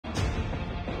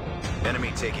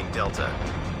Enemy taking Delta.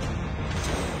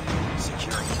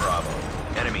 Securing Bravo.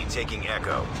 Enemy taking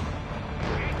Echo.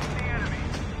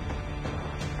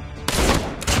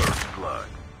 First blood.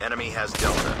 Enemy has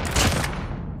Delta.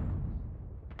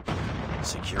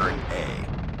 Securing A.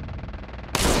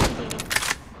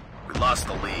 We lost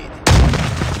the lead.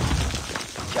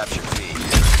 Captured B.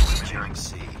 Securing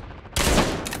C.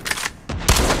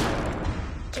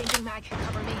 Changing mag,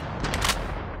 cover me.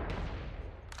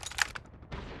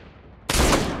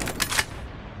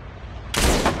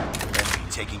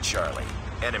 Enemy taking Charlie.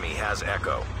 Enemy has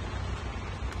Echo.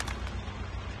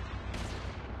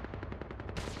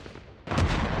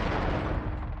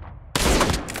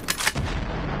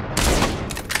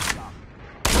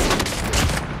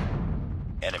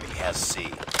 Enemy has C.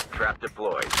 Trap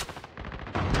deployed.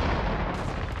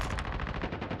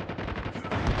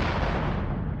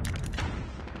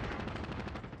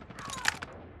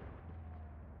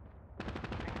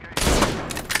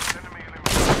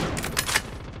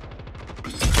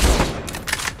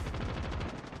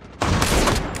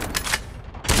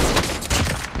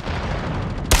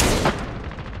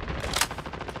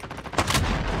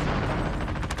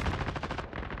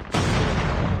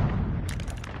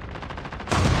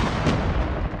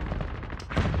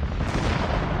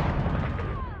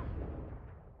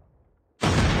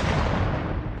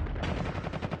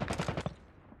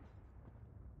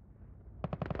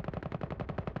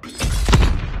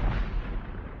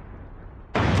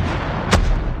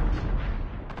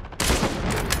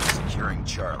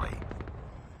 Charlie.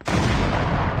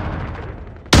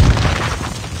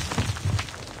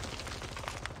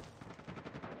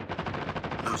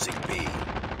 Losing B.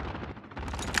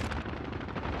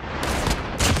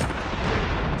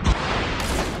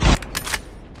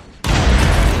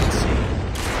 C.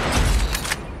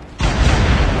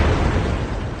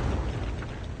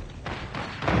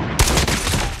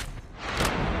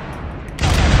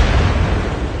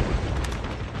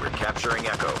 We're capturing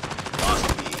Echo.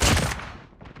 Lost B.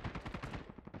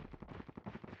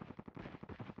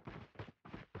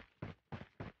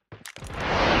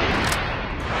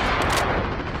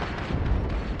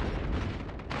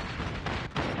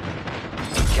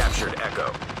 Captured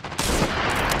Echo.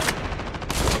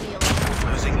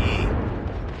 Losing E.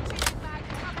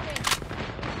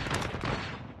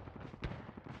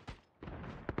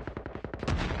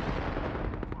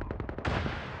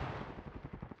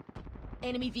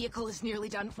 Enemy vehicle is nearly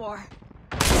done for.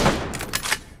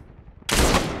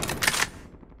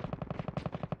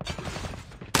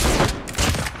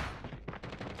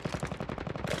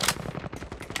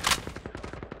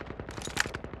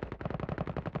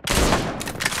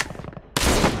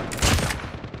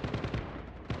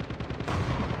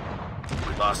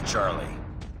 Lost Charlie.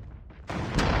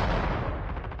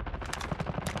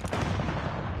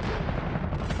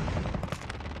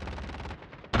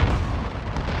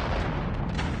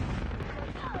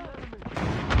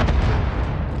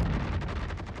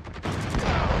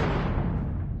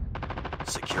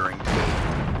 Securing B.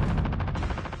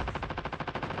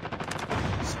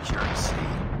 Securing C.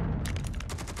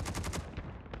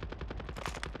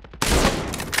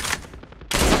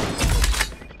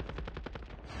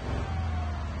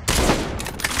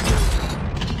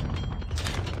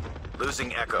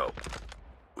 Losing Echo.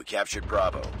 We captured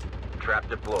Bravo. Trap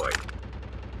deployed.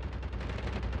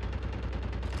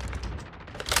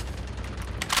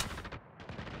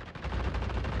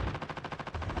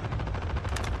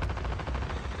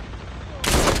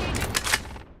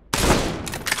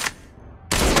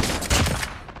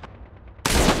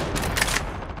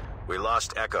 We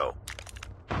lost Echo.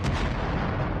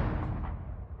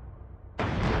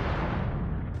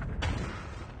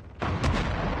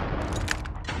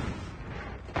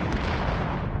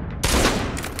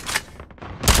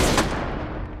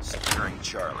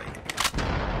 Charlie.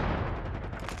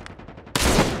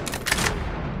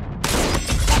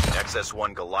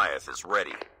 XS-1 Goliath is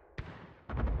ready.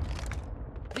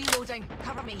 Reloading.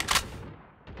 Cover me.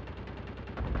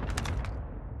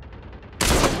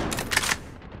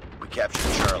 We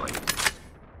captured Charlie.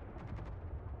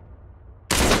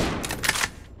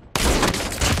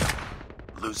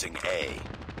 Losing A.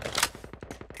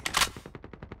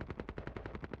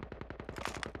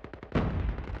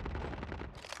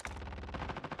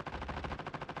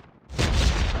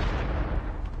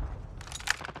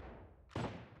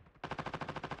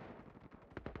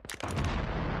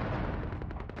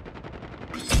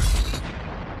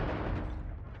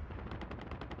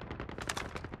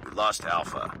 Lost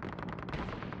Alpha.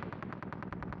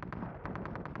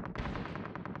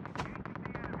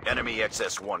 Enemy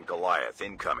XS-1 Goliath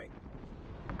incoming.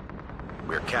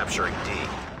 We're capturing D.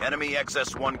 Enemy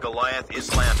XS-1 Goliath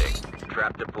is landing.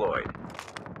 Trap deployed.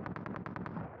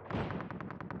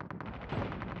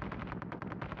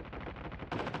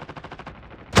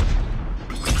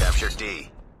 We captured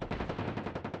D.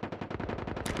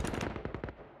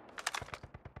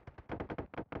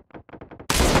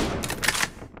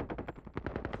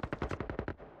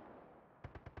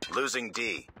 Losing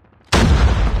D.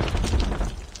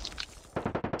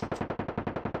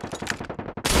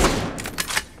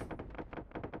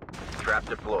 Trap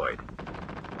deployed.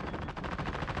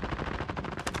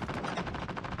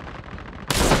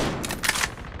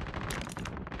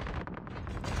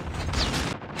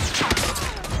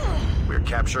 We're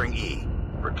capturing E.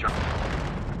 Return.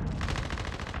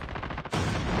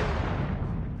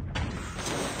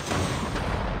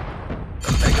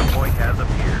 The mega point has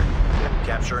appeared.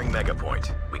 Capturing mega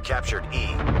point. We captured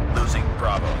E. Losing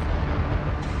Bravo.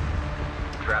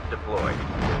 Trap deployed.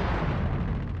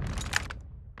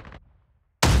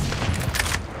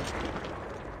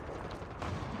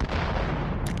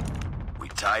 We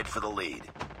tied for the lead.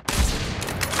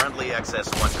 Friendly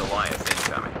XS-1 Goliath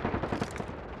incoming.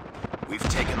 We've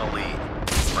taken the lead.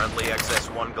 Friendly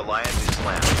XS-1 Goliath is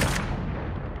landing.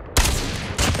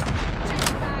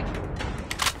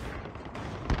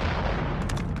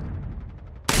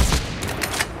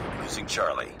 Losing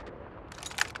Charlie.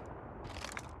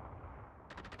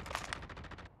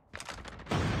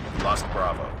 Lost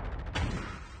Bravo.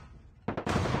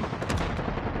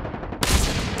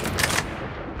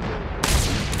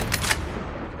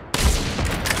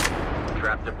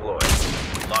 Trap deployed.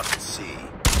 Lost C.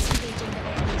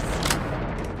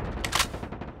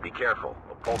 Be careful.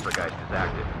 A poltergeist is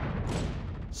active.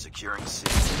 Securing C.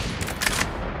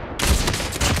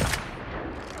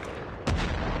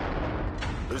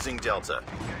 Losing Delta.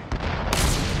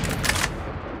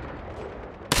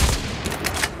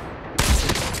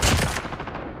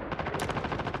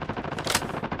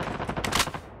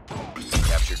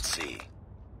 Captured C.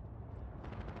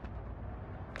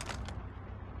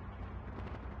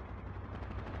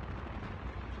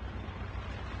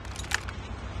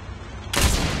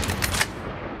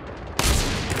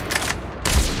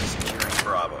 Securing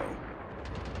Bravo.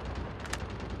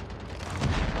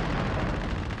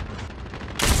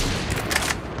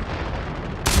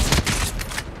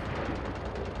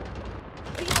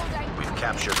 We've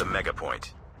captured the mega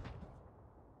point.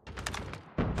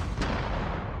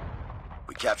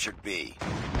 We captured B.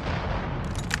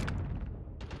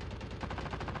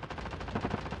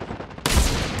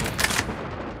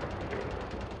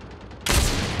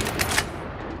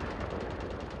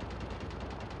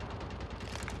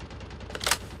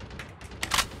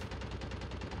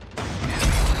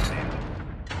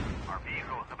 Our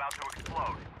vehicle is about to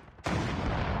explode.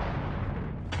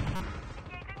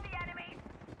 Engaging the enemy.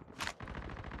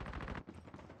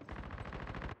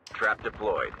 Trap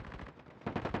deployed.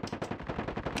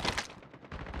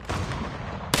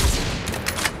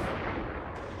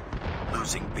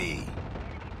 Losing B.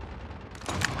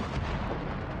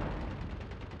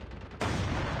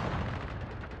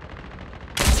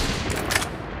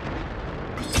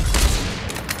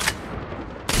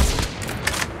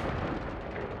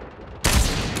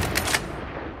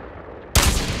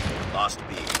 Lost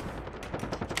B.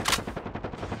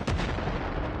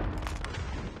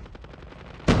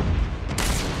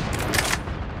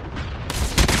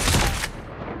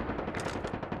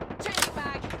 Changing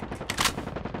mag.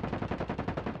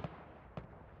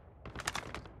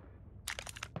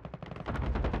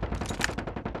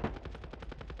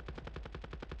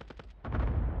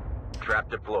 Trap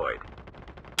deployed.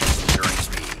 Securing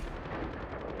B.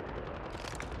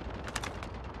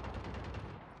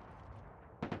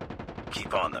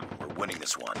 Keep on them. We're winning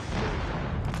this one.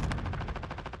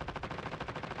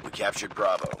 We captured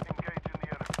Bravo. Engaging the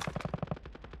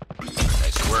enemy.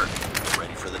 Nice work. We're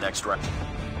ready for the next round.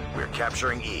 We're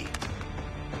capturing E.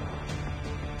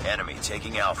 Enemy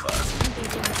taking Alpha.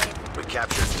 We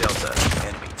captured Delta.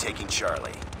 Enemy taking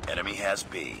Charlie. Enemy has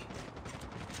B.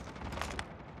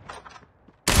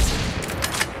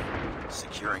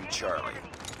 Securing Charlie.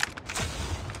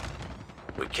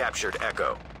 We captured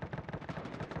Echo.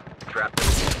 Trapped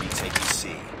enemy taking C.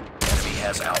 Enemy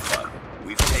has Alpha.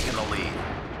 We've taken the lead.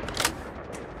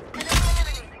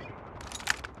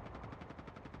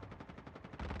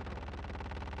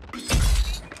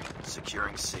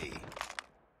 Securing C.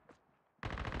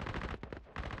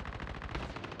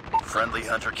 Friendly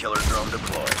hunter-killer drone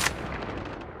deployed.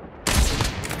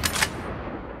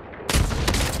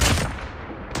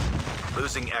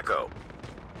 Losing Echo.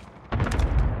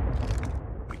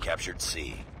 We captured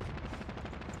C.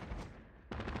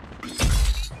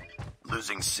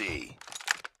 Losing C.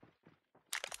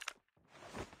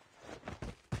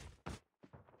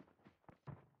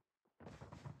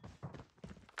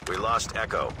 lost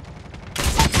Echo.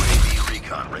 UAV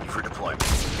recon ready for deployment.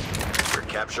 We're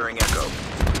capturing Echo.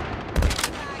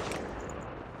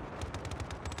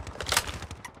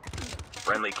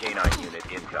 Friendly K9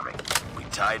 unit incoming. We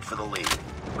tied for the lead.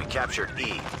 We captured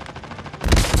E.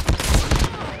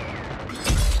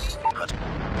 Hunt.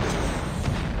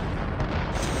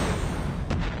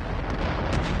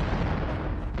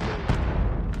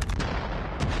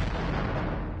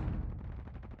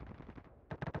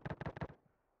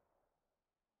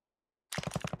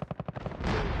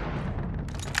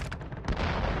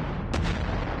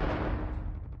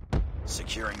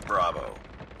 Securing Bravo.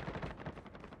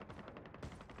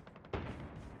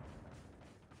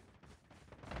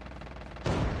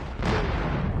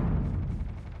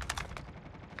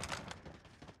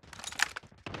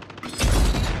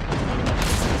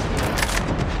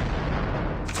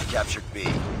 Captured B.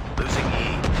 Losing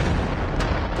E.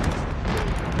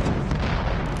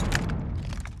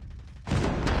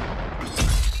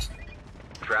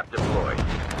 Trap deployed.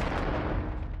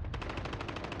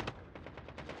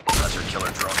 Hunter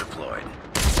killer drone deployed.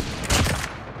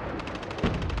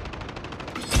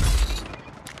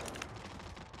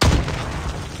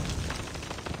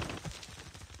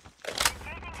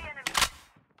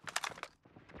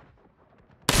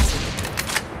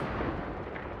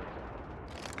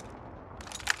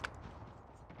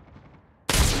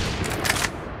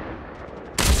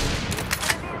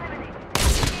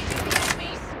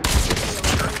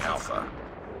 Alpha.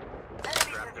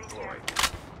 Trap deployed.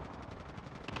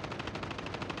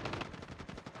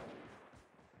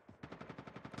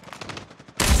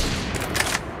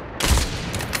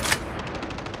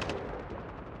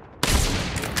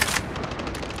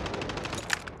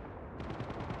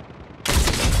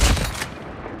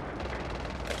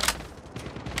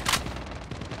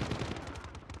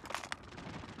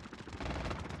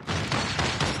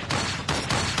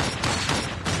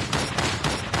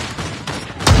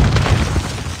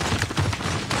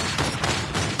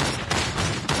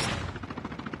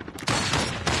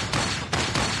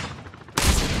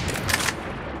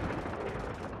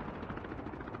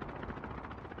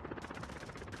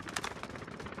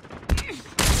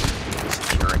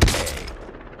 Securing A.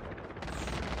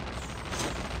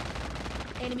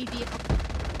 Enemy vehicle.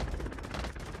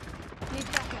 Need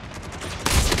backup.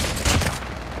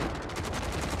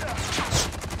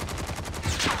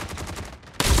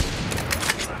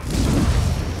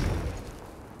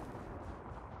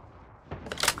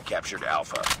 Captured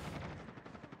Alpha.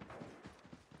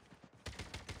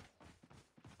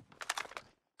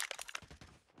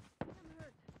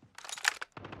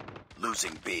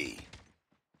 Losing B.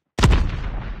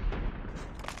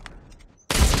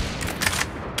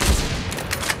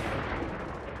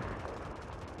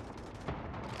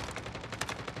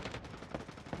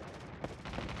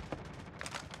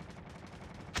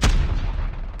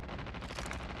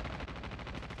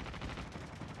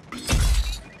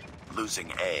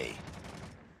 Losing A.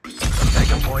 The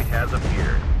Mega Point has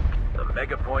appeared. The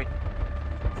Mega Point.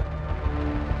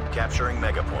 Capturing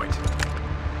Mega Point.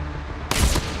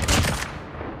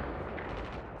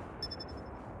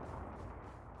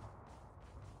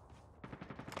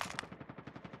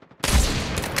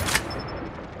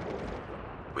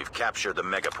 We've captured the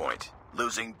Mega Point.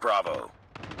 Losing Bravo.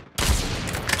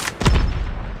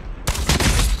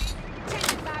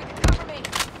 Changing mag, cover me.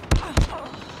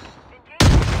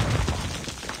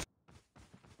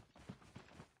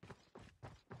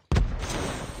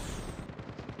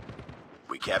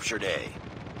 We captured A.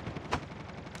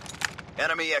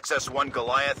 Enemy XS-1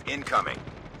 Goliath incoming.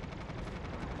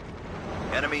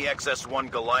 Enemy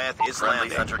XS-1 Goliath is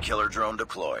landing. Hunter-killer drone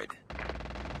deployed.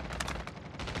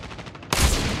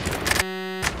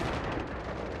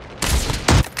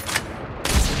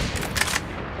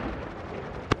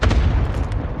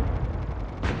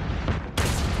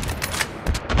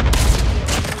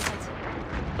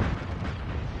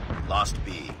 Lost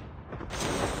B.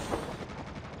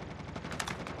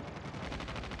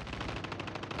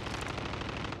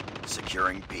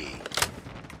 Securing B.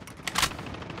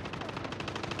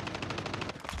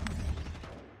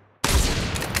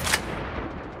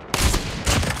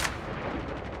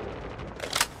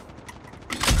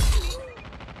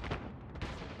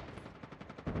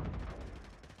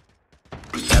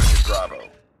 Captured Bravo.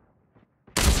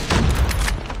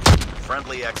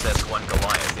 Friendly XS-1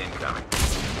 Goliath incoming.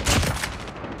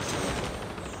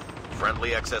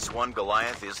 Friendly XS-1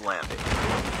 Goliath is landing.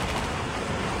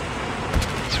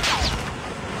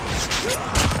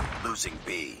 Losing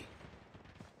B.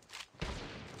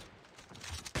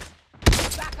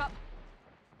 Back up.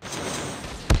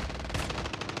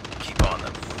 Keep on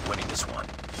them. We're winning this one.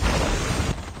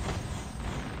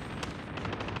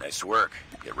 Nice work.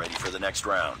 Get ready for the next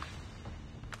round.